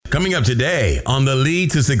Coming up today on the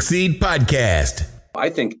Lead to Succeed podcast. I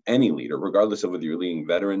think any leader, regardless of whether you're leading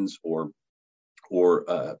veterans or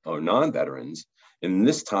non-veterans, in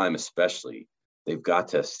this time especially, they've got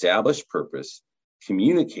to establish purpose,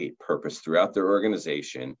 communicate purpose throughout their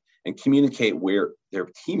organization, and communicate where their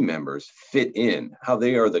team members fit in, how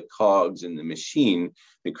they are the cogs in the machine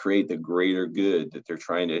that create the greater good that they're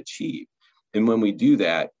trying to achieve. And when we do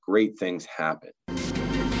that, great things happen.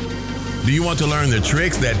 Do you want to learn the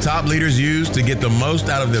tricks that top leaders use to get the most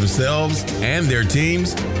out of themselves and their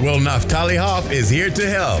teams? Well, Naftali Hoff is here to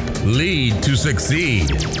help. Lead to Succeed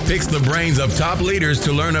picks the brains of top leaders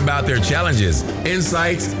to learn about their challenges,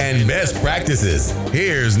 insights, and best practices.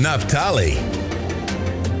 Here's Naftali.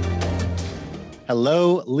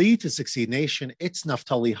 Hello, Lead to Succeed Nation. It's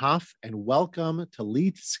Naftali Hoff, and welcome to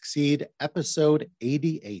Lead to Succeed, episode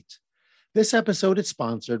 88. This episode is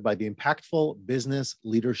sponsored by the Impactful Business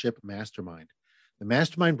Leadership Mastermind. The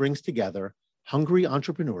mastermind brings together hungry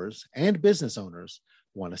entrepreneurs and business owners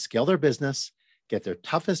who want to scale their business, get their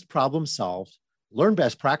toughest problems solved, learn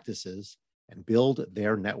best practices, and build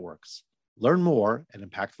their networks. Learn more at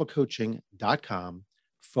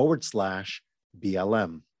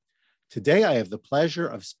impactfulcoaching.com/BLM. Today, I have the pleasure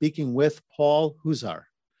of speaking with Paul Huzar.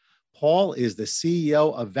 Paul is the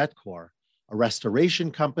CEO of VetCor, a restoration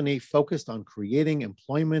company focused on creating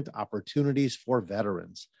employment opportunities for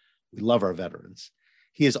veterans. We love our veterans.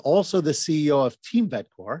 He is also the CEO of Team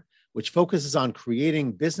VetCor, which focuses on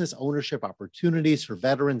creating business ownership opportunities for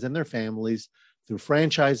veterans and their families through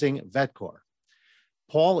franchising VetCor.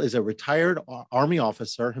 Paul is a retired Army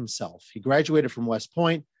officer himself. He graduated from West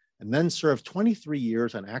Point and then served 23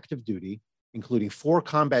 years on active duty, including 4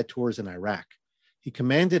 combat tours in Iraq. He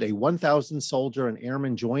commanded a 1,000 soldier and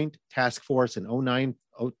airman joint task force in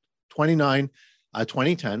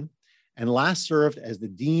 2010, and last served as the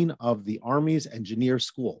dean of the Army's Engineer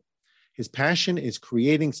School. His passion is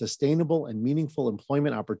creating sustainable and meaningful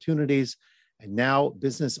employment opportunities and now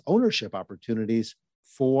business ownership opportunities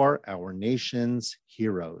for our nation's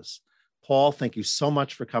heroes. Paul, thank you so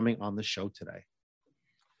much for coming on the show today.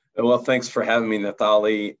 Well, thanks for having me,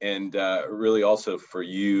 Naftali, and really also for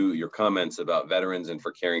your comments about veterans and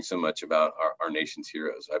for caring so much about our nation's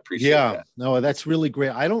heroes. I appreciate that. Yeah, no, that's really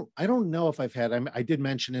great. I don't know if I've had. I did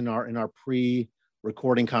mention in our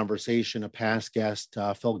pre-recording conversation a past guest,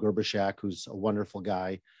 Phil Gerbishak, who's a wonderful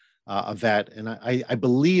guy, a vet, and I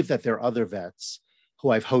believe that there are other vets who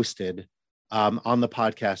I've hosted on the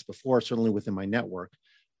podcast before, certainly within my network.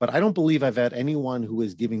 But I don't believe I've had anyone who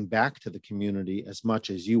is giving back to the community as much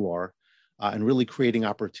as you are, and really creating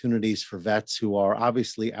opportunities for vets who are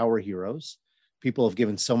obviously our heroes. People have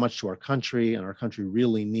given so much to our country, and our country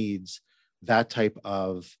really needs that type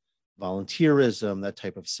of volunteerism, that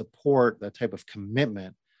type of support, that type of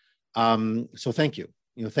commitment. So thank you.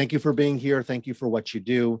 Thank you for being here. Thank you for what you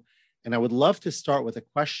do. And I would love to start with a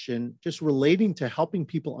question just relating to helping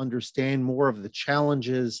people understand more of the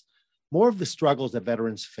challenges, more of the struggles that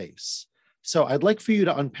veterans face. So I'd like for you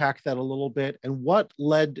to unpack that a little bit and what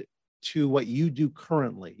led to what you do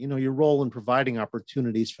currently, your role in providing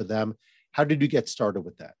opportunities for them. How did you get started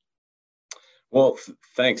with that? Well,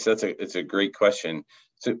 thanks. It's a great question.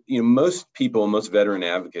 So, most veteran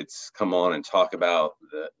advocates come on and talk about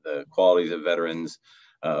the qualities of veterans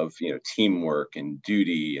of, teamwork and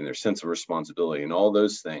duty and their sense of responsibility and all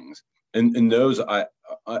those things. And those, I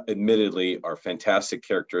admittedly, are fantastic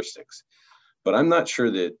characteristics. But I'm not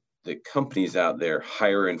sure that the companies out there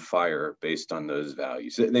hire and fire based on those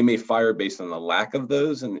values. They may fire based on the lack of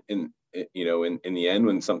those, in the end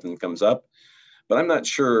when something comes up. But I'm not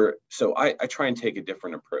sure. So I try and take a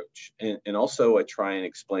different approach, and also I try and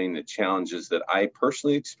explain the challenges that I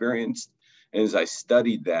personally experienced, and as I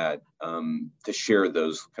studied that, to share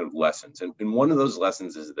those kind of lessons. And one of those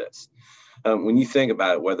lessons is this. When you think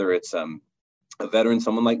about it, whether it's a veteran,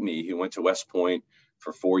 someone like me who went to West Point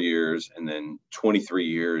for 4 years and then 23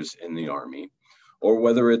 years in the Army, or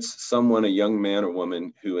whether it's a young man or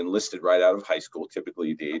woman who enlisted right out of high school, typically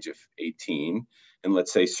at the age of 18, and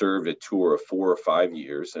let's say served a tour of 4 or 5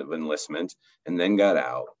 years of enlistment and then got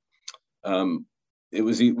out. It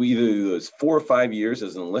was either those 4 or 5 years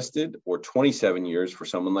as enlisted or 27 years for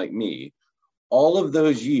someone like me. All of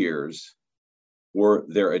those years were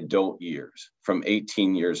their adult years from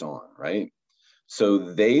 18 years on, right? So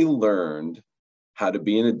they learned how to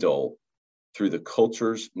be an adult through the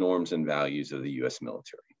cultures, norms, and values of the U.S.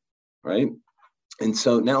 military, right? And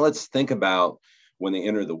so now let's think about when they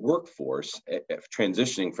enter the workforce,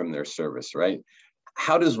 transitioning from their service, right?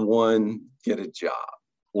 How does one get a job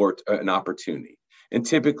or an opportunity? And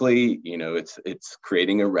typically, it's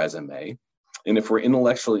creating a resume. And if we're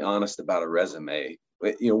intellectually honest about a resume,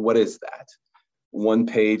 What is that? One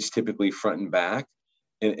page, typically front and back.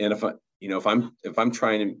 And if I'm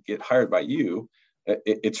trying to get hired by you,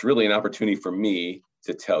 it's really an opportunity for me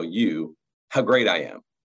to tell you how great I am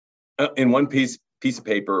in one piece of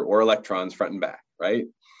paper or electrons front and back, right?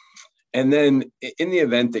 And then in the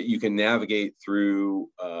event that you can navigate through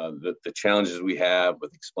the challenges we have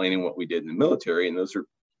with explaining what we did in the military, and those are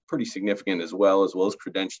pretty significant as well as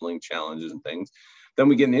credentialing challenges and things, then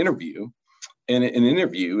we get an interview. And an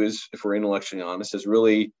interview is, if we're intellectually honest, is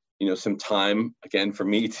really, some time, again, for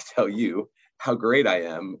me to tell you how great I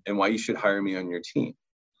am and why you should hire me on your team.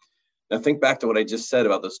 Now, think back to what I just said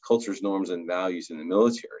about those cultures, norms, and values in the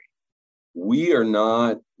military. We are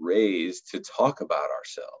not raised to talk about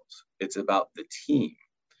ourselves. It's about the team.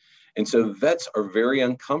 And so vets are very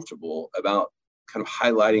uncomfortable about kind of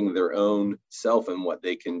highlighting their own self and what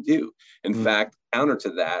they can do. In fact, counter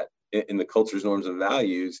to that, in the cultures, norms, and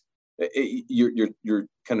values, you're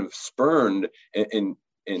kind of spurned and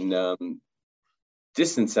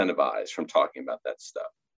disincentivized from talking about that stuff.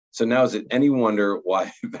 So now, is it any wonder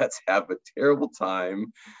why vets have a terrible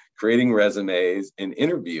time creating resumes and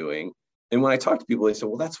interviewing? And when I talk to people, they say,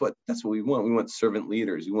 well, that's what we want. We want servant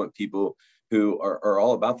leaders. We want people who are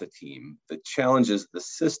all about the team. The challenge is the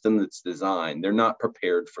system that's designed. They're not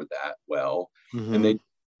prepared for that well, and they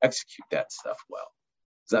execute that stuff well.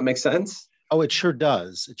 Does that make sense? Oh, it sure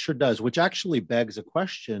does. It sure does, which actually begs a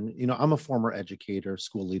question. I'm a former educator,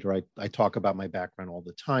 school leader. I talk about my background all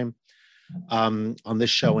the time on this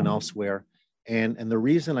show and elsewhere. And the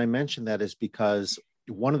reason I mention that is because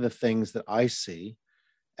one of the things that I see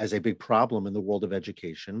as a big problem in the world of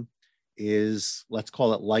education is, let's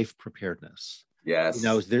call it life preparedness. Yes.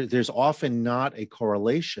 There's often not a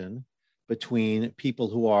correlation between people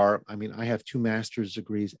who are, I have 2 master's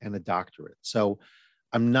degrees and a doctorate. So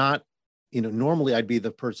I'm not, normally I'd be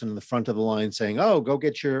the person in the front of the line saying, oh, go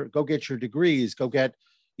get your degrees, go get,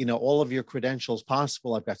 all of your credentials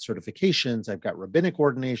possible. I've got certifications, I've got rabbinic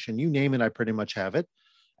ordination, you name it, I pretty much have it.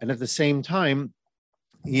 And at the same time,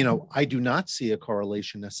 I do not see a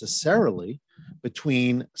correlation necessarily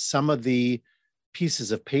between some of the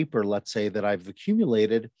pieces of paper, let's say, that I've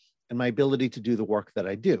accumulated and my ability to do the work that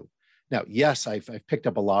I do. Now, yes, I've picked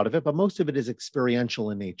up a lot of it, but most of it is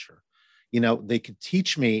experiential in nature. They could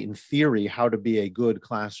teach me in theory how to be a good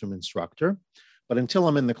classroom instructor, but until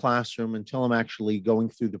I'm in the classroom, until I'm actually going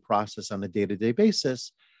through the process on a day-to-day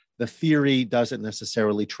basis, the theory doesn't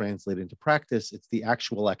necessarily translate into practice. It's the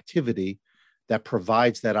actual activity that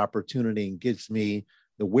provides that opportunity and gives me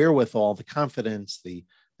the wherewithal, the confidence, the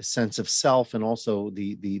sense of self, and also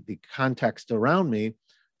the context around me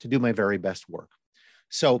to do my very best work.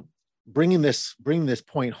 So bringing this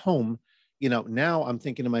point home, now I'm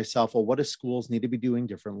thinking to myself, well, what do schools need to be doing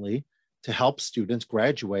differently to help students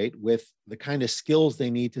graduate with the kind of skills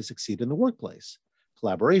they need to succeed in the workplace?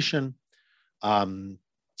 Collaboration, the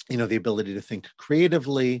ability to think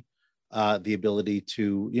creatively, the ability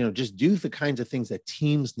to, just do the kinds of things that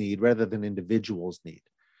teams need rather than individuals need.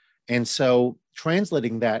 And so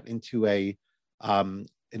translating that into an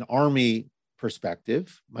Army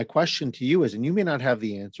perspective, my question to you is, and you may not have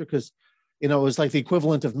the answer because, it was like the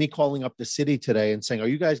equivalent of me calling up the city today and saying, are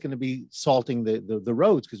you guys going to be salting the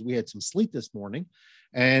roads? Because we had some sleet this morning.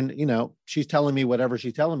 And, she's telling me whatever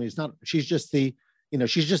she's telling me. She's just the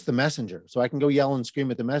messenger. So I can go yell and scream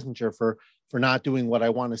at the messenger for not doing what I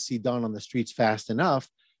want to see done on the streets fast enough.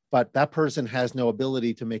 But that person has no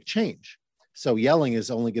ability to make change. So yelling is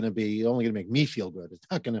only going to make me feel good. It's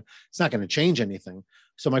not going to change anything.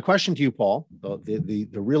 So my question to you, Paul, the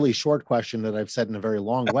really short question that I've said in a very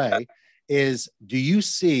long way is, do you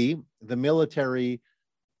see the military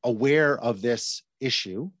aware of this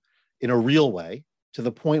issue in a real way to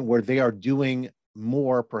the point where they are doing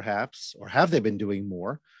more, perhaps, or have they been doing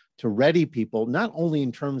more to ready people, not only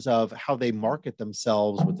in terms of how they market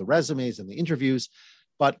themselves with the resumes and the interviews,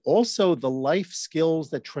 but also the life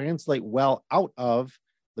skills that translate well out of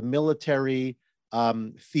the military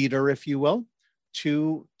theater, if you will,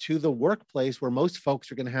 to the workplace where most folks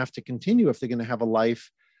are going to have to continue if they're going to have a life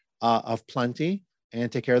of plenty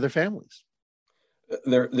and take care of their families?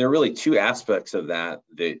 There are really 2 aspects of that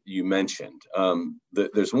you mentioned.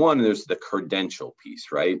 There's the credential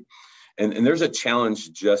piece, right? And there's a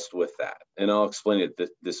challenge just with that. And I'll explain it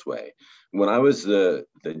this way. When I was the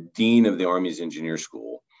dean of the Army's Engineer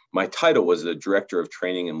School, my title was the Director of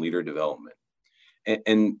Training and Leader Development.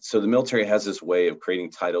 And so the military has this way of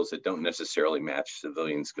creating titles that don't necessarily match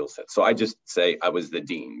civilian skill sets. So I just say I was the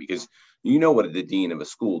dean because you know what the dean of a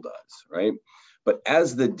school does, right? But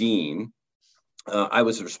as the dean, I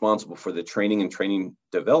was responsible for the training and training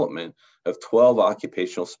development of 12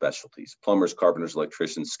 occupational specialties, plumbers, carpenters,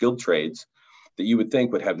 electricians, skilled trades that you would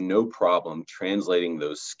think would have no problem translating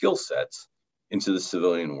those skill sets into the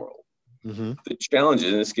civilian world. Mm-hmm. The challenge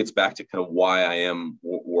is, and this gets back to kind of why I am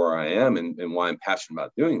where I am and why I'm passionate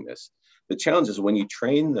about doing this. The challenge is when you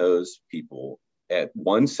train those people at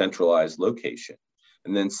one centralized location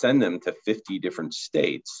and then send them to 50 different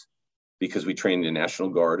states, because we train the National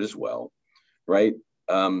Guard as well, right?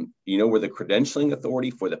 You know where the credentialing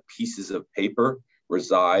authority for the pieces of paper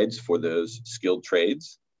resides for those skilled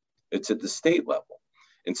trades? It's at the state level.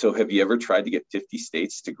 And so have you ever tried to get 50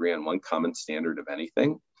 states to agree on one common standard of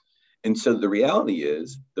anything? And so the reality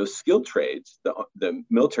is those skilled trades, the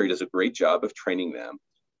military does a great job of training them,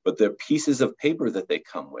 but the pieces of paper that they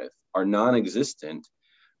come with are non-existent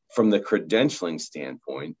from the credentialing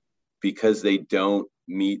standpoint, because they don't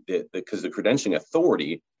meet because the credentialing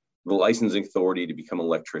authority, the licensing authority to become an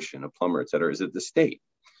electrician, a plumber, et cetera, is at the state.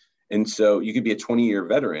 And so you could be a 20-year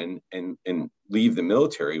veteran and leave the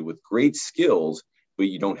military with great skills, but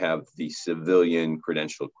you don't have the civilian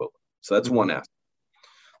credential equivalent. So that's one aspect.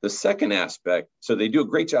 The second aspect, so they do a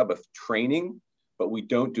great job of training, but we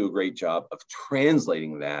don't do a great job of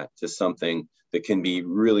translating that to something that can be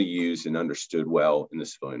really used and understood well in the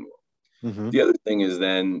civilian world. Mm-hmm. The other thing is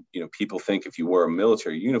then, people think if you wear a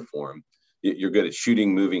military uniform, you're good at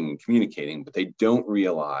shooting, moving, and communicating, but they don't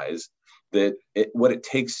realize that what it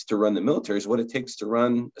takes to run the military is what it takes to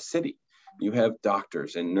run a city. You have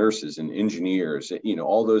doctors and nurses and engineers,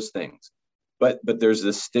 all those things. But there's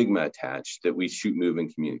this stigma attached that we shoot, move,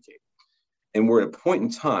 and communicate. And we're at a point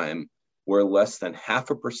in time where less than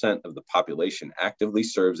 0.5% of the population actively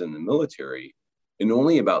serves in the military, and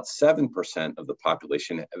only about 7% of the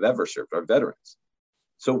population have ever served, are veterans.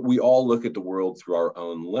 So we all look at the world through our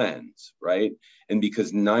own lens, right? And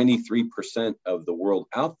because 93% of the world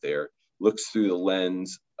out there looks through the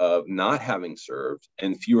lens of not having served,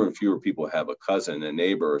 and fewer people have a cousin, a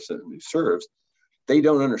neighbor, or someone who serves, they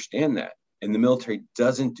don't understand that. And the military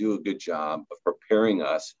doesn't do a good job of preparing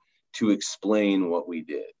us to explain what we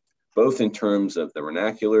did, both in terms of the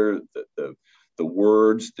vernacular, the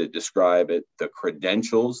words that describe it, the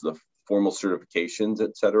credentials, the formal certifications,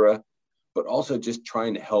 et cetera, but also just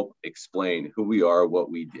trying to help explain who we are, what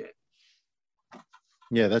we did.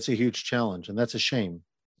 Yeah, that's a huge challenge, and that's a shame.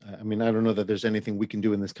 I mean, I don't know that there's anything we can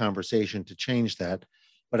do in this conversation to change that,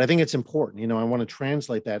 but I think it's important. I want to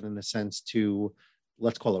translate that in a sense to,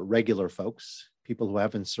 let's call it regular folks, people who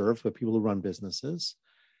haven't served, but people who run businesses.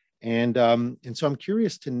 And so I'm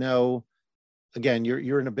curious to know, again,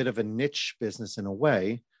 you're in a bit of a niche business in a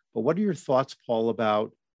way, but what are your thoughts, Paul,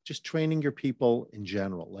 about just training your people in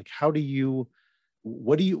general? Like,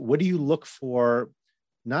 what do you look for,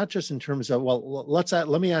 not just in terms of, well,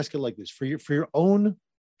 let me ask it like this, for your own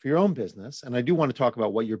business. And I do want to talk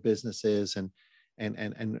about what your business is and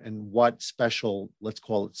what special, let's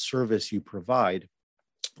call it, service you provide.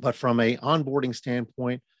 But from a onboarding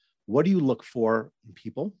standpoint, what do you look for in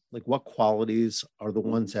people? Like, what qualities are the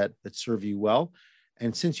ones that serve you well?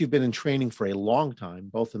 And since you've been in training for a long time,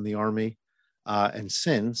 both in the Army and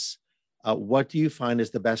since, what do you find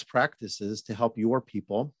is the best practices to help your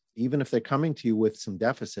people, even if they're coming to you with some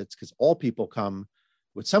deficits, because all people come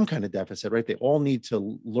with some kind of deficit, right? They all need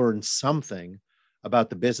to learn something about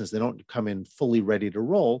the business. They don't come in fully ready to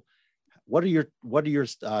roll. What are your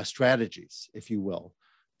strategies, if you will,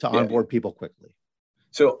 to onboard people quickly?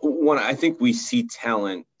 So one, I think we see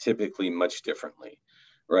talent typically much differently,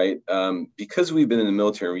 right? Because we've been in the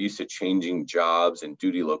military, we're used to changing jobs and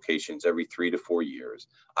duty locations every 3 to 4 years.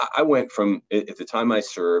 I went from, at the time I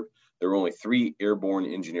served, there were only 3 airborne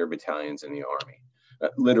engineer battalions in the Army.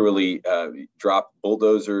 Literally drop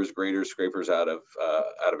bulldozers, graders, scrapers out of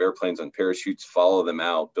airplanes on parachutes, follow them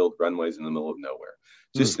out, build runways in the middle of nowhere.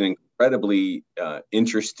 Just an incredibly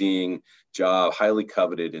interesting job, highly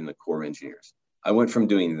coveted in the Corps of Engineers. I went from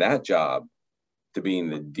doing that job to being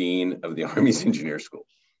the dean of the Army's engineer school.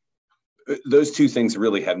 Those two things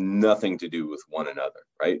really have nothing to do with one another,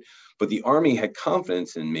 right? But the Army had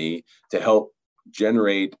confidence in me to help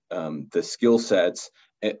generate the skill sets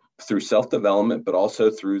through self-development, but also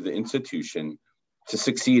through the institution to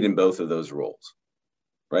succeed in both of those roles,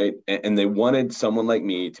 right? And they wanted someone like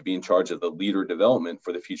me to be in charge of the leader development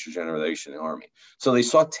for the future generation in the Army. So they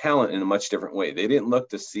saw talent in a much different way. They didn't look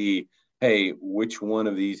to see, hey, which one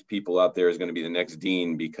of these people out there is going to be the next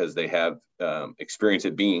dean because they have experience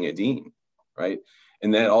at being a dean, right?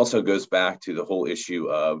 And that also goes back to the whole issue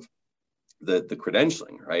of the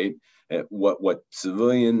credentialing, right? What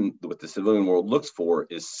the civilian world looks for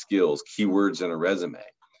is skills, keywords in a resume.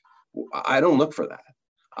 I don't look for that.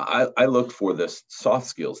 I look for the soft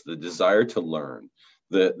skills, the desire to learn,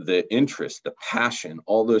 the interest, the passion,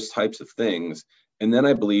 all those types of things. And then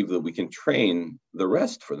I believe that we can train the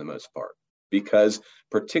rest for the most part, because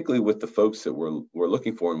particularly with the folks that we're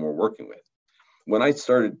looking for and we're working with. When I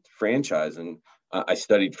started franchising, I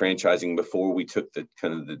studied franchising before we took the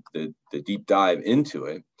kind of the deep dive into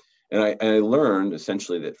it. And I learned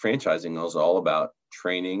essentially that franchising is all about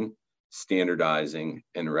training, standardizing,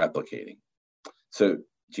 and replicating. So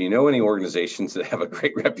do you know any organizations that have a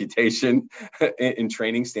great reputation in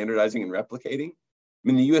training, standardizing, and replicating? I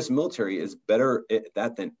mean, the U.S. military is better at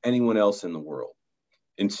that than anyone else in the world.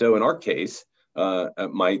 And so in our case,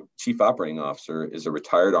 my chief operating officer is a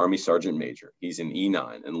retired Army Sergeant Major. He's an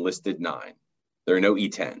E9, enlisted 9. There are no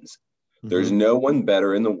E10s. Mm-hmm. There's no one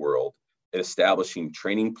better in the world at establishing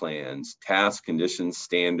training plans, tasks, conditions,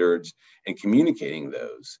 standards, and communicating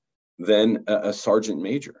those than a Sergeant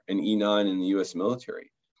Major, an E9 in the U.S. military.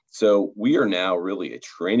 So we are now really a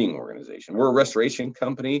training organization. We're a restoration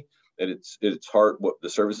company at its heart, what the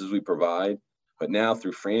services we provide. But now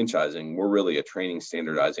through franchising, we're really a training,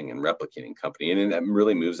 standardizing, and replicating company. And that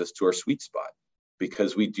really moves us to our sweet spot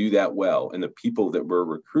because we do that well. And the people that we're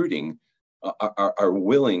recruiting are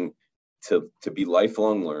willing to be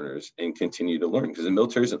lifelong learners and continue to learn, because the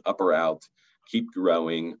military is an up or out, keep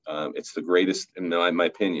growing. It's the greatest, in my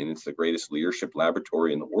opinion, it's the greatest leadership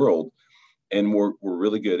laboratory in the world. And we're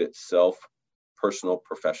really good at personal,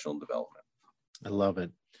 professional development. I love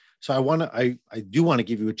it. So I do want to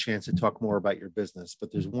give you a chance to talk more about your business,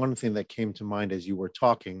 but there's one thing that came to mind as you were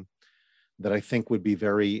talking that I think would be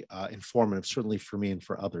very informative, certainly for me and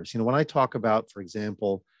for others. You know, when I talk about, for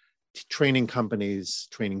example, training companies,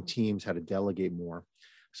 training teams, how to delegate more.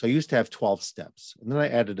 So I used to have 12 steps, and then I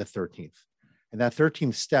added a 13th. And that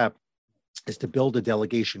 13th step is to build a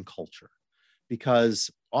delegation culture,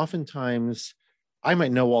 because oftentimes I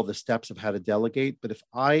might know all the steps of how to delegate, but if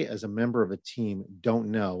I, as a member of a team, don't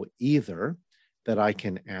know either that I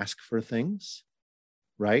can ask for things,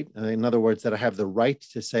 right? In other words, that I have the right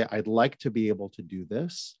to say, I'd like to be able to do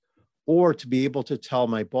this, or to be able to tell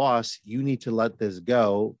my boss, you need to let this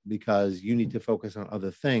go because you need to focus on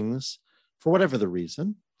other things for whatever the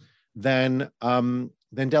reason, then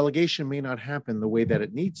delegation may not happen the way that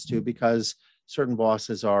it needs to, because certain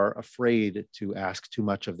bosses are afraid to ask too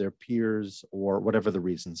much of their peers or whatever the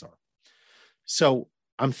reasons are. So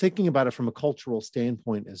I'm thinking about it from a cultural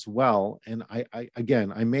standpoint as well. And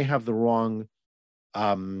I may have the wrong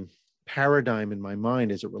paradigm in my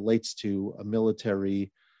mind as it relates to a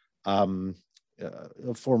military, a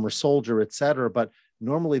former soldier, et cetera. But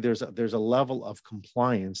normally there's a level of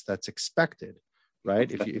compliance that's expected, right?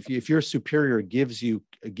 If your superior gives you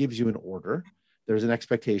an order, there's an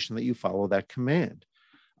expectation that you follow that command.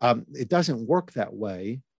 It doesn't work that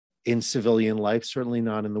way in civilian life, certainly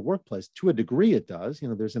not in the workplace. To a degree, it does. You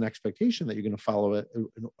know, there's an expectation that you're going to follow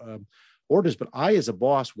orders, but I, as a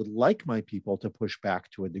boss, would like my people to push back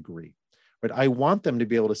to a degree. Right? I want them to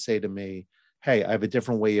be able to say to me, hey, I have a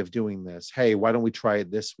different way of doing this. Hey, why don't we try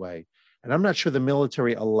it this way? And I'm not sure the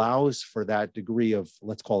military allows for that degree of,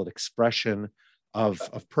 let's call it, expression of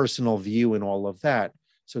personal view and all of that.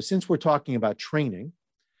 So since we're talking about training,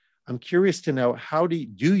 I'm curious to know, how do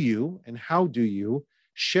you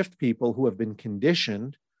shift people who have been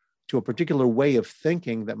conditioned to a particular way of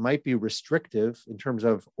thinking that might be restrictive in terms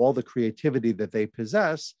of all the creativity that they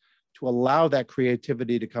possess, to allow that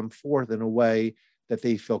creativity to come forth in a way that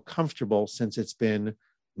they feel comfortable, since it's been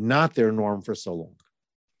not their norm for so long?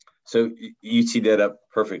 So you tee that up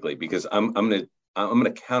perfectly, because I'm going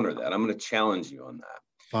to counter that. I'm going to challenge you on that.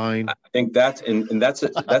 Fine. I think that's an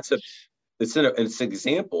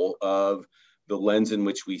example of the lens in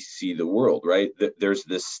which we see the world, right? There's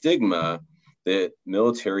this stigma that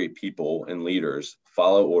military people and leaders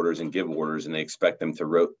follow orders and give orders, and they expect them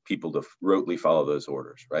to people to rotely follow those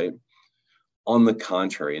orders, right? On the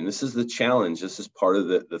contrary, and this is the challenge, this is part of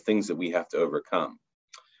the things that we have to overcome.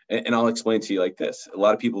 And I'll explain to you like this. A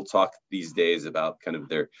lot of people talk these days about kind of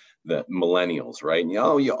the millennials, right? And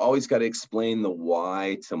you always got to explain the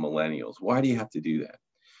why to millennials. Why do you have to do that?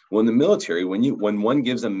 Well, in the military, when one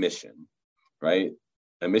gives a mission, right?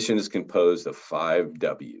 A mission is composed of 5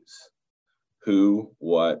 W's: who,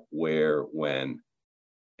 what, where, when,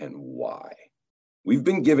 and why. We've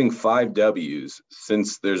been giving 5 W's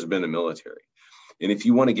since there's been a military. And if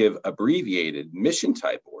you want to give abbreviated mission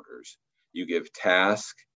type orders, you give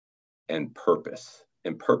task and purpose.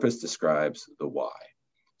 And purpose describes the why.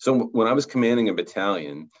 So when I was commanding a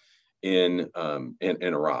battalion in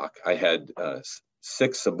Iraq, I had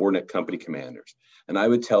 6 subordinate company commanders. And I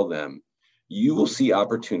would tell them, you will see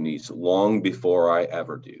opportunities long before I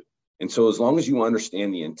ever do. And so as long as you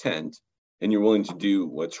understand the intent and you're willing to do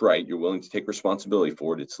what's right, you're willing to take responsibility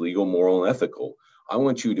for it, it's legal, moral, and ethical, I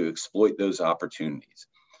want you to exploit those opportunities.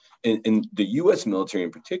 And the U.S. military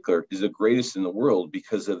in particular is the greatest in the world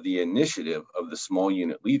because of the initiative of the small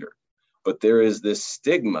unit leader. But there is this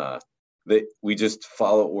stigma that we just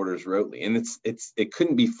follow orders rotely. And it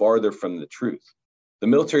couldn't be farther from the truth. The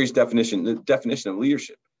military's definition of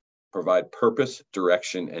leadership, provide purpose,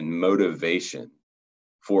 direction, and motivation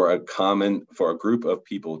for a group of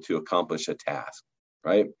people to accomplish a task,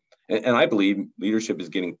 right? And I believe leadership is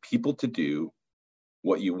getting people to do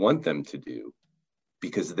what you want them to do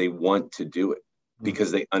because they want to do it,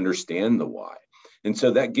 because they understand the why. And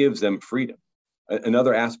so that gives them freedom.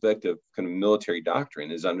 Another aspect of kind of military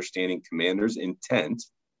doctrine is understanding commander's intent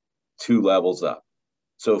 2 levels up.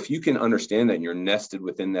 So if you can understand that and you're nested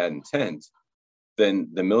within that intent, then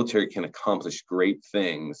the military can accomplish great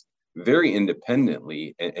things very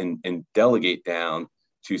independently and delegate down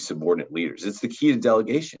to subordinate leaders. It's the key to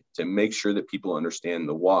delegation, to make sure that people understand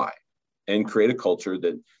the why and create a culture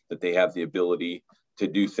that they have the ability to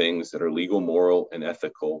do things that are legal, moral, and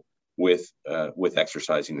ethical with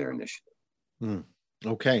exercising their initiative.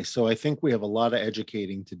 Okay, so I think we have a lot of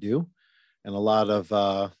educating to do, and a lot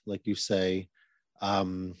of, like you say,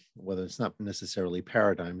 whether it's not necessarily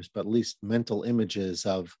paradigms, but at least mental images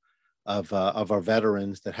of our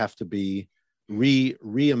veterans that have to be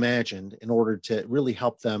reimagined in order to really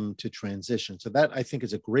help them to transition. So that, I think,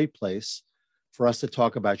 is a great place for us to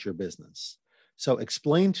talk about your business. So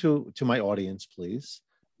explain to my audience, please,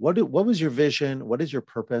 what was your vision? What is your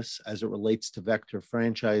purpose as it relates to VetCor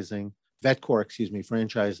franchising,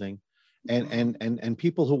 and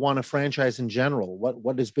people who want to franchise in general?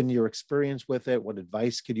 What has been your experience with it? What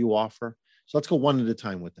advice could you offer? So let's go one at a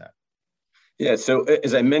time with that. Yeah, so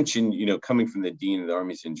as I mentioned, coming from the Dean of the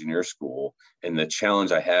Army's Engineer School, and the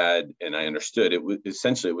challenge I had, and I understood, it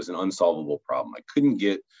was an unsolvable problem. I couldn't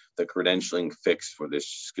get the credentialing fixed for this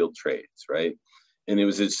skilled trades, right? And it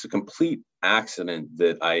was just a complete accident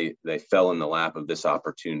that I fell in the lap of this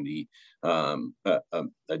opportunity. A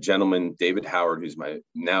gentleman, David Howard, who's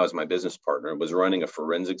now my business partner, was running a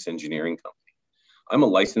forensics engineering company. I'm a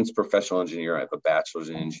licensed professional engineer. I have a bachelor's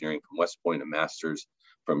in engineering from West Point, a master's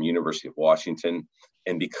from University of Washington.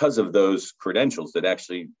 And because of those credentials that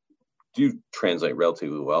actually do translate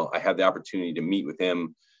relatively well, I had the opportunity to meet with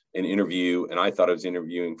him and interview. And I thought I was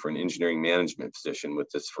interviewing for an engineering management position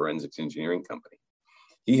with this forensics engineering company.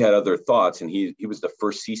 He had other thoughts, and he was the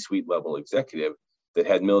first C-suite level executive that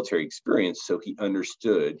had military experience. So he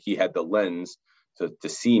understood, he had the lens to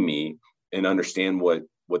see me and understand what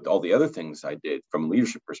all the other things I did from a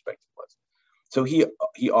leadership perspective was. So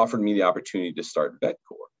he offered me the opportunity to start VetCor.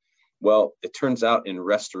 Well, it turns out in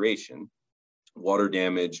restoration, water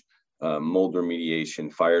damage, mold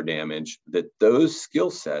remediation, fire damage, that those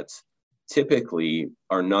skill sets typically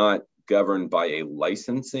are not governed by a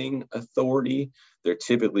licensing authority. They're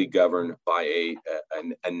typically governed by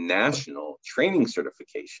a national training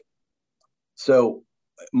certification. So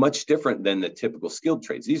much different than the typical skilled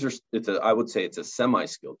trades. I would say it's a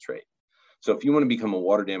semi-skilled trade. So if you want to become a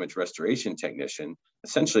water damage restoration technician,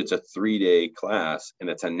 essentially it's a 3-day class, and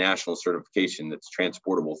it's a national certification that's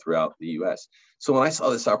transportable throughout the US. So when I saw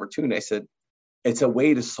this opportunity, I said, it's a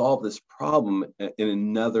way to solve this problem in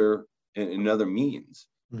another means,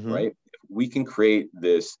 right? We can create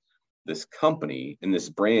this company and this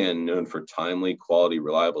brand known for timely, quality,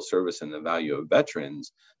 reliable service and the value of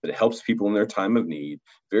veterans that helps people in their time of need,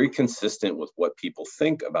 very consistent with what people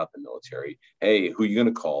think about the military. Hey, who are you going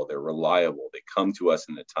to call? They're reliable. They come to us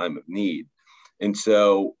in the time of need. And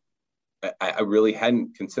so I really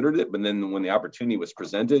hadn't considered it. But then when the opportunity was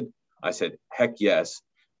presented, I said, heck yes,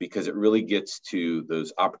 because it really gets to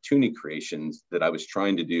those opportunity creations that I was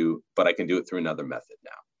trying to do, but I can do it through another method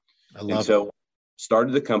now. I love it.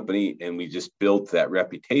 Started the company, and we just built that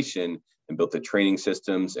reputation and built the training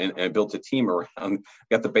systems and built a team around,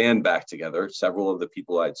 got the band back together. Several of the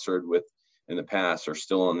people I'd served with in the past are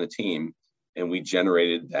still on the team. And we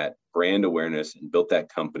generated that brand awareness and built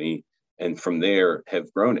that company. And from there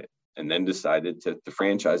have grown it, and then decided to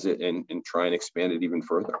franchise it and try and expand it even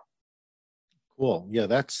further. Cool. Yeah,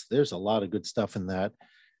 there's a lot of good stuff in that.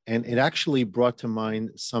 And it actually brought to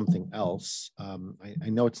mind something else. I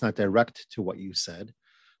know it's not direct to what you said,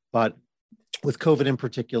 but with COVID in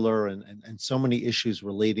particular, and so many issues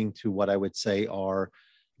relating to what I would say are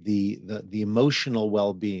the emotional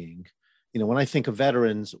well-being. When I think of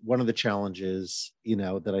veterans, one of the challenges,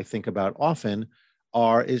 that I think about often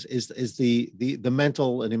is the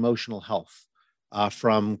mental and emotional health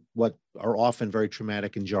from what are often very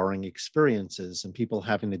traumatic and jarring experiences, and people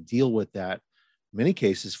having to deal with that many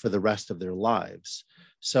cases for the rest of their lives.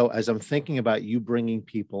 So as I'm thinking about you bringing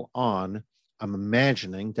people on, I'm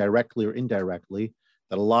imagining directly or indirectly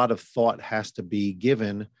that a lot of thought has to be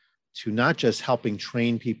given to not just helping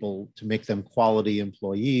train people to make them quality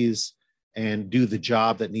employees and do the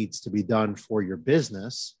job that needs to be done for your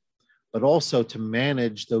business, but also to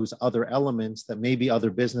manage those other elements that maybe other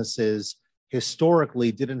businesses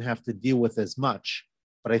historically didn't have to deal with as much.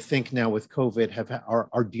 But I think now with COVID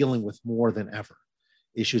are dealing with more than ever.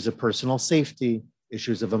 Issues of personal safety,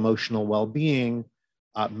 issues of emotional well-being,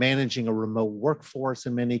 managing a remote workforce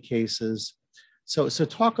in many cases. So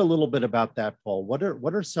talk a little bit about that, Paul. What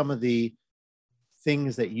are some of the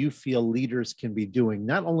things that you feel leaders can be doing,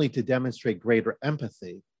 not only to demonstrate greater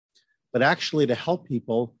empathy, but actually to help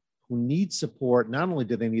people who need support? Not only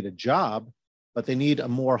do they need a job, but they need a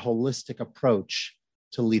more holistic approach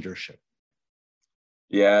to leadership.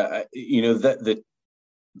 Yeah, that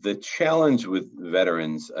the challenge with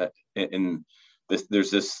veterans, and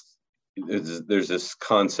there's this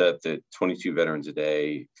concept that 22 veterans a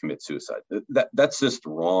day commit suicide. That's just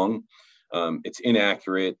wrong. It's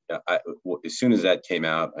inaccurate. As soon as that came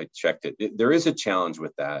out, I checked it. There is a challenge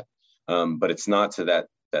with that, but it's not to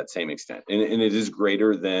that same extent, and it is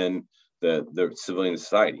greater than the civilian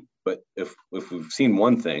society. But if we've seen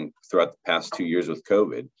one thing throughout the past 2 years with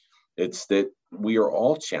COVID, it's that we are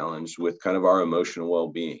all challenged with kind of our emotional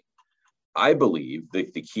well-being. I believe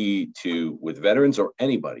that the key with veterans or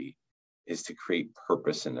anybody is to create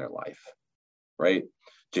purpose in their life, right?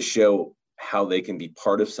 To show how they can be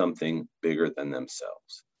part of something bigger than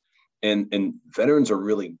themselves. And veterans are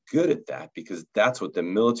really good at that because that's what the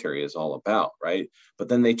military is all about, right? But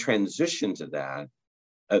then they transition to that.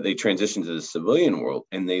 They transition to the civilian world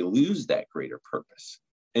and they lose that greater purpose.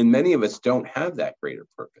 And many of us don't have that greater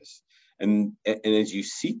purpose. And as you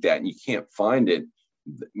seek that and you can't find it,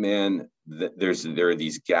 man, there are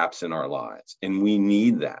these gaps in our lives, and we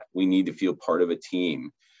need that. We need to feel part of a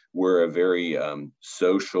team. We're a very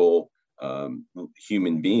social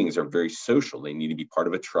human beings are very social. They need to be part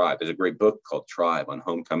of a tribe. There's a great book called Tribe on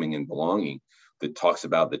Homecoming and Belonging that talks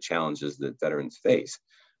about the challenges that veterans face.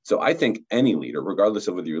 So I think any leader, regardless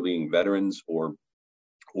of whether you're leading veterans or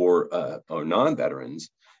non-veterans,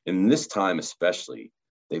 in this time especially,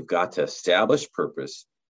 they've got to establish purpose,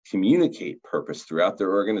 communicate purpose throughout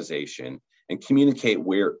their organization, and communicate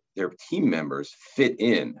where their team members fit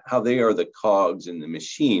in, how they are the cogs in the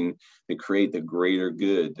machine that create the greater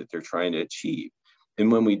good that they're trying to achieve.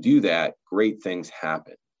 And when we do that, great things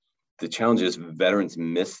happen. The challenge is veterans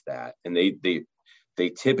miss that, and they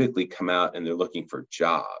typically come out and they're looking for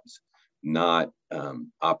jobs, not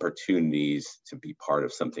opportunities to be part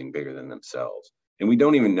of something bigger than themselves. And we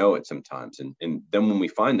don't even know it sometimes. And then when we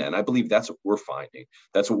find that, and I believe that's what we're finding,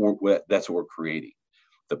 that's what we're creating.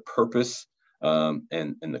 The purpose and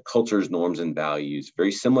the cultures, norms, and values,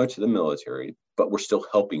 very similar to the military, but we're still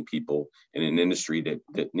helping people in an industry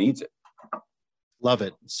that needs it. Love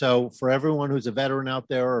it. So for everyone who's a veteran out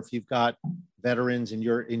there, or if you've got veterans in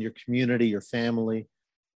your community, your family,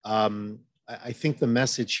 I think the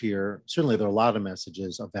message here, certainly there are a lot of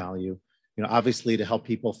messages of value, obviously to help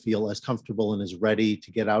people feel as comfortable and as ready to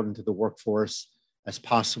get out into the workforce as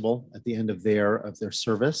possible at the end of their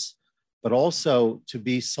service, but also to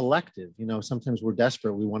be selective. Sometimes we're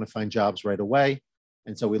desperate. We want to find jobs right away.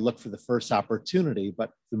 And so we look for the first opportunity, but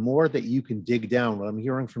the more that you can dig down, what I'm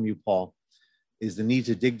hearing from you, Paul, is the need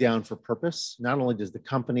to dig down for purpose. Not only does the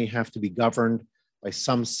company have to be governed by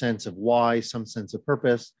some sense of why, some sense of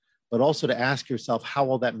purpose, but also to ask yourself, how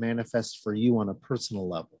will that manifest for you on a personal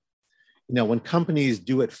level? When companies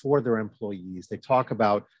do it for their employees, they talk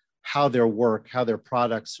about how their work, how their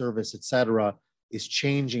product, service, et cetera, is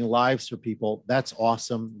changing lives for people. That's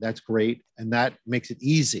awesome. That's great. And that makes it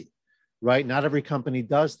easy, right? Not every company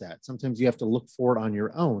does that. Sometimes you have to look for it on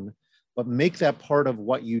your own, but make that part of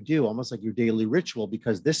what you do, almost like your daily ritual,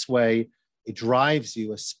 because this way it drives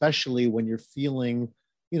you, especially when you're feeling,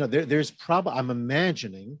 there's probably, I'm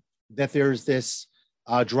imagining that there's this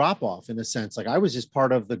drop off in a sense. Like I was just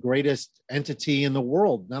part of the greatest entity in the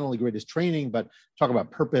world, not only greatest training, but talk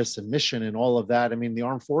about purpose and mission and all of that. I mean, the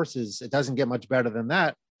armed forces, it doesn't get much better than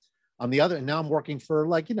that. On the other, and now I'm working for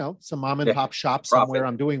some mom and pop shop somewhere.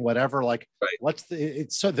 I'm doing whatever,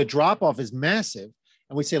 so the drop off is massive.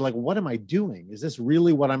 And we say, what am I doing? Is this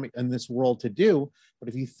really what I'm in this world to do? But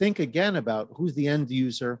if you think again about who's the end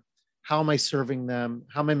user, how am I serving them?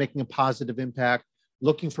 How am I making a positive impact?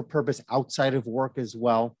 Looking for purpose outside of work as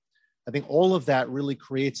well. I think all of that really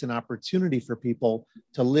creates an opportunity for people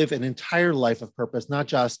to live an entire life of purpose, not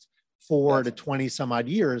just 4 to 20 some odd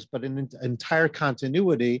years, but an entire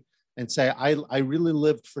continuity and say, I really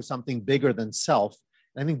lived for something bigger than self.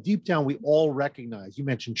 And I think deep down, we all recognize, you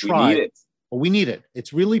mentioned tribe. We need it. Well, we need it.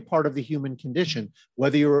 It's really part of the human condition.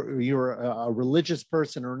 Whether you're a religious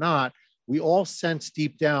person or not, we all sense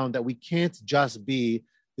deep down that we can't just be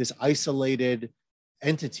this isolated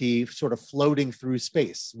entity sort of floating through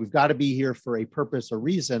space. We've got to be here for a purpose or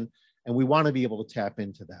reason, and we want to be able to tap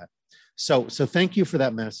into that. So thank you for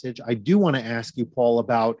that message. I do want to ask you, Paul,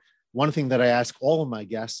 about one thing that I ask all of my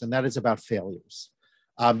guests, and that is about failures.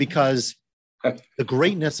 Because the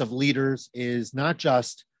greatness of leaders is not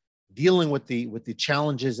just dealing with the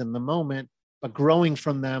challenges in the moment, but growing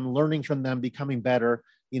from them, learning from them, becoming better.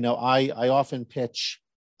 I often pitch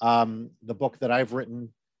the book that I've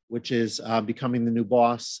written, which is Becoming the New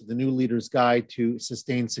Boss, the New Leader's Guide to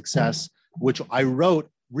Sustained Success, which I wrote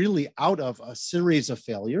really out of a series of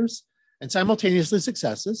failures and simultaneously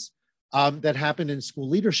successes that happened in school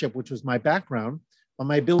leadership, which was my background, on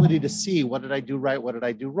my ability to see what did I do right, what did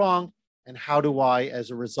I do wrong, and how do I,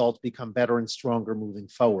 as a result, become better and stronger moving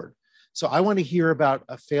forward. So I want to hear about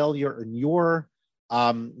a failure in your,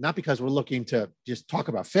 not because we're looking to just talk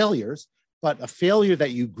about failures, but a failure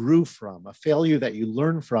that you grew from, a failure that you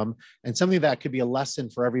learned from, and something that could be a lesson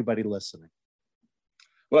for everybody listening.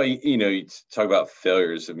 Well, you talk about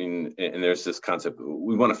failures. I mean, and there's this concept,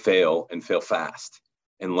 we want to fail and fail fast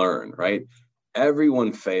and learn, right?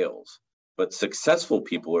 Everyone fails, but successful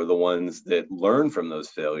people are the ones that learn from those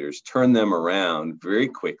failures, turn them around very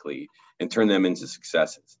quickly, and turn them into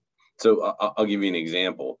successes. So I'll give you an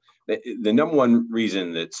example. The number one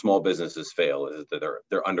reason that small businesses fail is that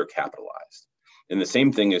they're undercapitalized. And the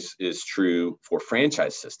same thing is true for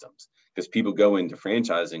franchise systems, because people go into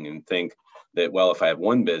franchising and think that, well, if I have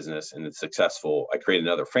one business and it's successful, I create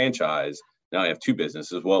another franchise, now I have two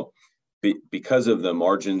businesses. Well, because of the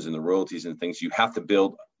margins and the royalties and things, you have to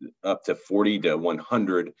build up to 40 to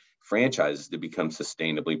 100 franchises to become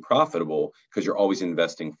sustainably profitable, because you're always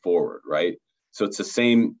investing forward, right? So it's the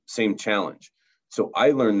same challenge. So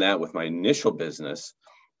I learned that with my initial business,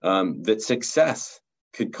 that success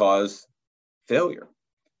could cause failure,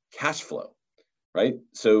 cash flow, right?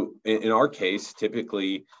 So in our case,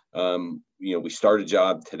 typically, we start a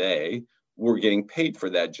job today, we're getting paid for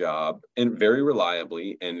that job, and very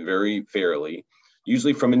reliably and very fairly,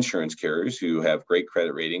 usually from insurance carriers who have great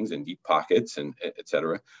credit ratings and deep pockets and et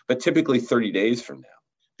cetera, but typically 30 days from now,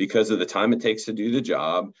 because of the time it takes to do the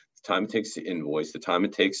job, the time it takes to invoice, the time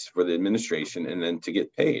it takes for the administration, and then to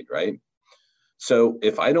get paid, right? So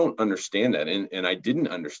if I don't understand that, and I didn't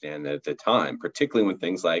understand that at the time, particularly when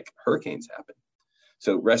things like hurricanes happen.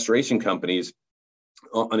 So restoration companies,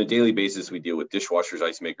 on a daily basis, we deal with dishwashers,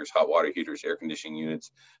 ice makers, hot water heaters, air conditioning units,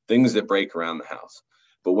 things that break around the house.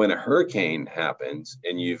 But when a hurricane happens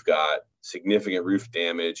and you've got significant roof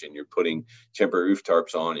damage and you're putting temporary roof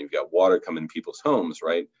tarps on, you've got water coming in people's homes,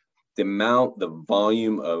 right? The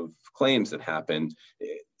volume of claims that happen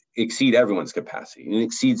exceed everyone's capacity, and it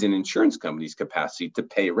exceeds an insurance company's capacity to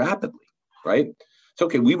pay rapidly, right? So,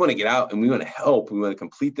 okay, we want to get out and we want to help. We want to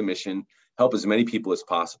complete the mission, help as many people as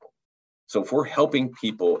possible. So if we're helping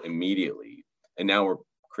people immediately, and now we're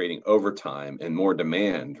creating overtime and more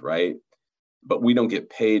demand, right? But we don't get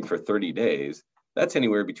paid for 30 days, that's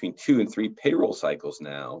anywhere between 2 and 3 payroll cycles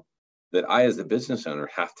now that I, as a business owner,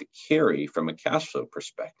 have to carry from a cash flow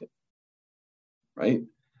perspective, right?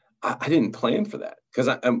 I didn't plan for that, because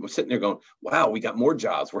I'm sitting there going, wow, we got more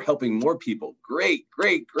jobs. We're helping more people. Great,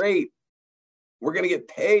 great, great. We're going to get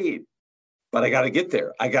paid, but I got to get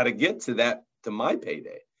there. I got to get to my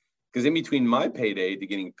payday, because in between my payday to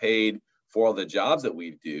getting paid for all the jobs that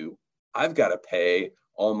we do, I've got to pay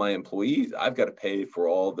all my employees. I've got to pay for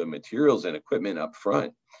all the materials and equipment up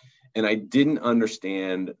front. And I didn't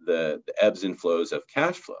understand the ebbs and flows of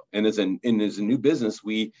cash flow. And as a new business,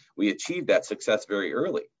 we achieved that success very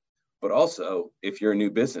early. But also, if you're a new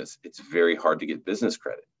business, it's very hard to get business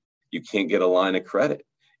credit. You can't get a line of credit.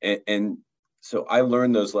 And so I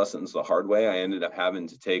learned those lessons the hard way. I ended up having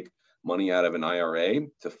to take money out of an IRA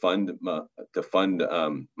to fund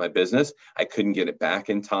my business. I couldn't get it back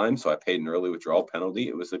in time, so I paid an early withdrawal penalty.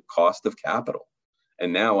 It was the cost of capital.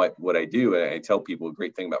 And now what I do, and I tell people a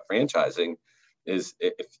great thing about franchising is,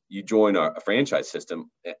 if you join a franchise system,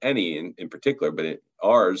 any in particular, but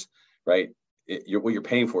ours, right? What you're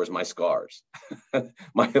paying for is my scars,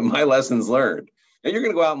 my lessons learned. Now you're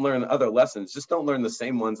going to go out and learn other lessons. Just don't learn the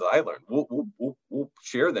same ones that I learned. We'll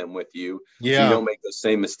share them with you, so you don't make those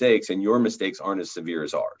same mistakes, and your mistakes aren't as severe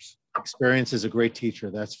as ours. Experience is a great teacher,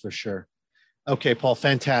 that's for sure. Okay, Paul,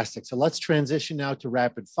 fantastic. So let's transition now to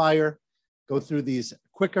rapid fire. Go through these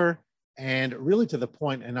quicker and really to the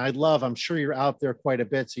point. And I'm sure you're out there quite a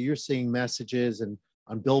bit, so you're seeing messages, and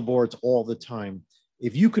on billboards all the time.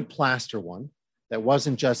 If you could plaster one that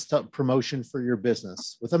wasn't just a promotion for your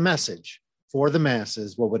business with a message for the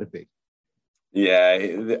masses, what would it be? Yeah,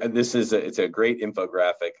 it's a great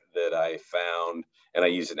infographic that I found, and I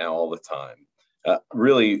use it now all the time,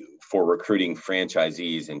 really for recruiting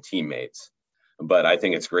franchisees and teammates. But I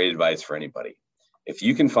think it's great advice for anybody. If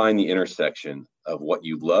you can find the intersection of what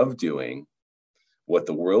you love doing, what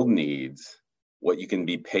the world needs, what you can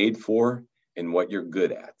be paid for, and what you're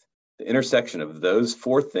good at, the intersection of those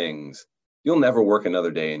four things, you'll never work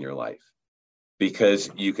another day in your life. Because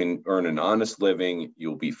you can earn an honest living,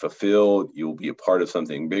 you'll be fulfilled, you'll be a part of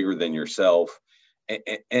something bigger than yourself.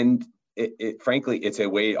 And frankly, it's a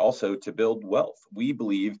way also to build wealth. We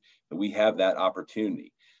believe that we have that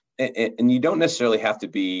opportunity. And you don't necessarily have to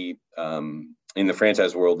be in the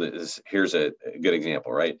franchise world. Here's a good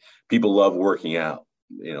example, right? People love working out.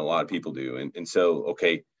 A lot of people do. And so,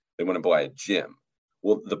 okay, they want to buy a gym.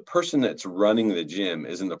 Well, the person that's running the gym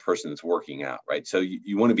isn't the person that's working out, right? So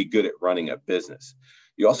you want to be good at running a business.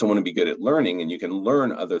 You also want to be good at learning, and you can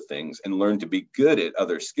learn other things and learn to be good at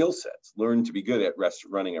other skill sets. Learn to be good at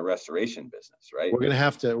running a restoration business, right? We're gonna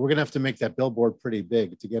have to make that billboard pretty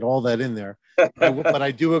big to get all that in there. But I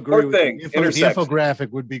do agree with you. The infographic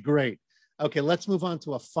would be great. Okay, let's move on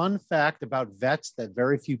to a fun fact about vets that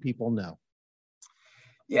very few people know.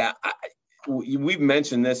 Yeah. We've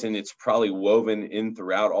mentioned this, and it's probably woven in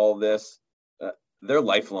throughout all this. They're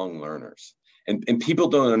lifelong learners, and people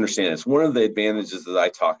don't understand. It's one of the advantages that I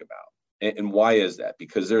talk about. And why is that?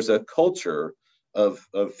 Because there's a culture of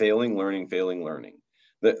failing, learning.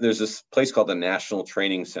 There's this place called the National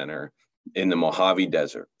Training Center in the Mojave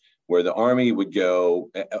Desert, where the Army would go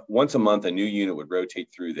once a month. A new unit would rotate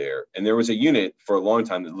through there, and there was a unit for a long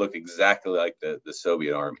time that looked exactly like the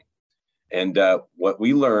Soviet Army. And what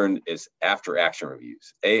we learned is after action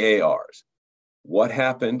reviews, AARs, what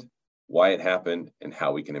happened, why it happened, and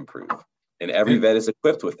how we can improve. And every vet is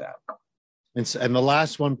equipped with that. And the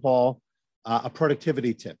last one, Paul, a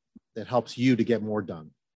productivity tip that helps you to get more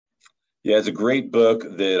done. Yeah, it's a great book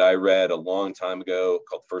that I read a long time ago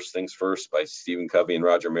called First Things First by Stephen Covey and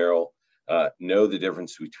Roger Merrill. Know the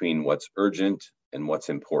difference between what's urgent and what's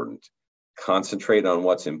important. Concentrate on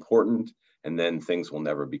what's important, and then things will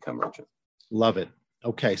never become urgent. Love it.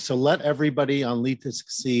 Okay, so let everybody on Lead to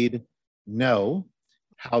Succeed know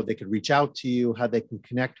how they could reach out to you, how they can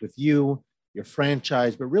connect with you, your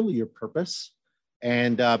franchise, but really your purpose,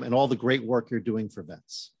 and all the great work you're doing for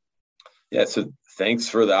vets. Yeah, so thanks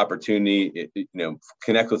for the opportunity.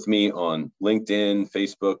 Connect with me on LinkedIn,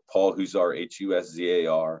 Facebook, Paul Huszar,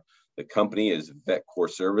 Huszar. The company is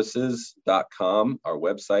vetcoreservices.com, our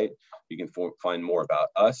website. You can find more about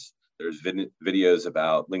us. There's links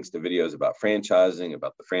to videos about franchising,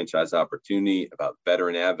 about the franchise opportunity, about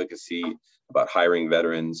veteran advocacy, about hiring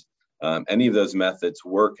veterans. Any of those methods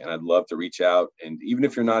work, and I'd love to reach out. And even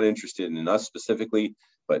if you're not interested in us specifically,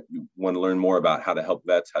 but you want to learn more about how to help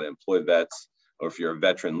vets, how to employ vets, or if you're a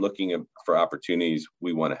veteran looking for opportunities,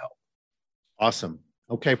 we want to help. Awesome.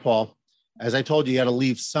 Okay, Paul, as I told you, you got to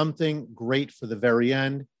leave something great for the very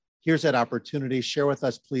end. Here's that opportunity. Share with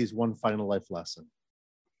us, please, one final life lesson.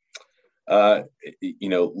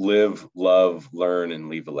 Live, love, learn, and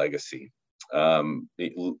leave a legacy.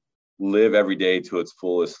 Live every day to its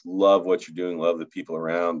fullest. Love what you're doing, love the people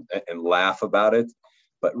around, and laugh about it,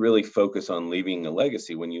 but really focus on leaving a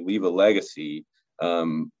legacy. When you leave a legacy,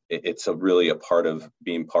 it's really a part of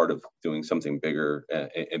being part of doing something bigger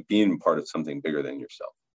and being part of something bigger than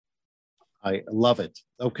yourself. I love it.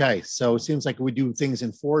 Okay, so it seems like we do things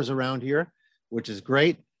in fours around here, which is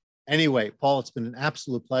great. Anyway, Paul, it's been an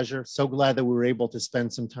absolute pleasure. So glad that we were able to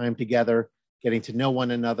spend some time together, getting to know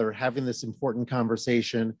one another, having this important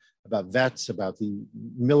conversation about vets, about the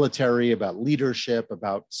military, about leadership,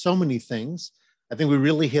 about so many things. I think we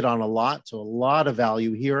really hit on a lot, so a lot of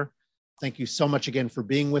value here. Thank you so much again for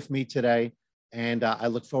being with me today. And I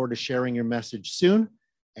look forward to sharing your message soon.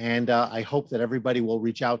 And I hope that everybody will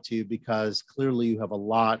reach out to you, because clearly you have a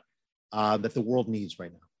lot that the world needs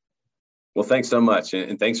right now. Well, thanks so much.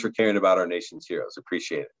 And thanks for caring about our nation's heroes.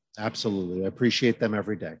 Appreciate it. Absolutely. I appreciate them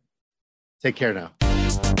every day. Take care now.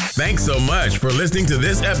 Thanks so much for listening to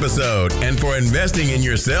this episode and for investing in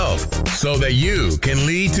yourself so that you can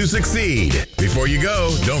lead to succeed. Before you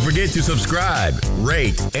go, don't forget to subscribe,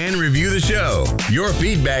 rate, and review the show. Your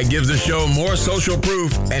feedback gives the show more social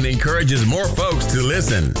proof and encourages more folks to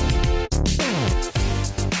listen.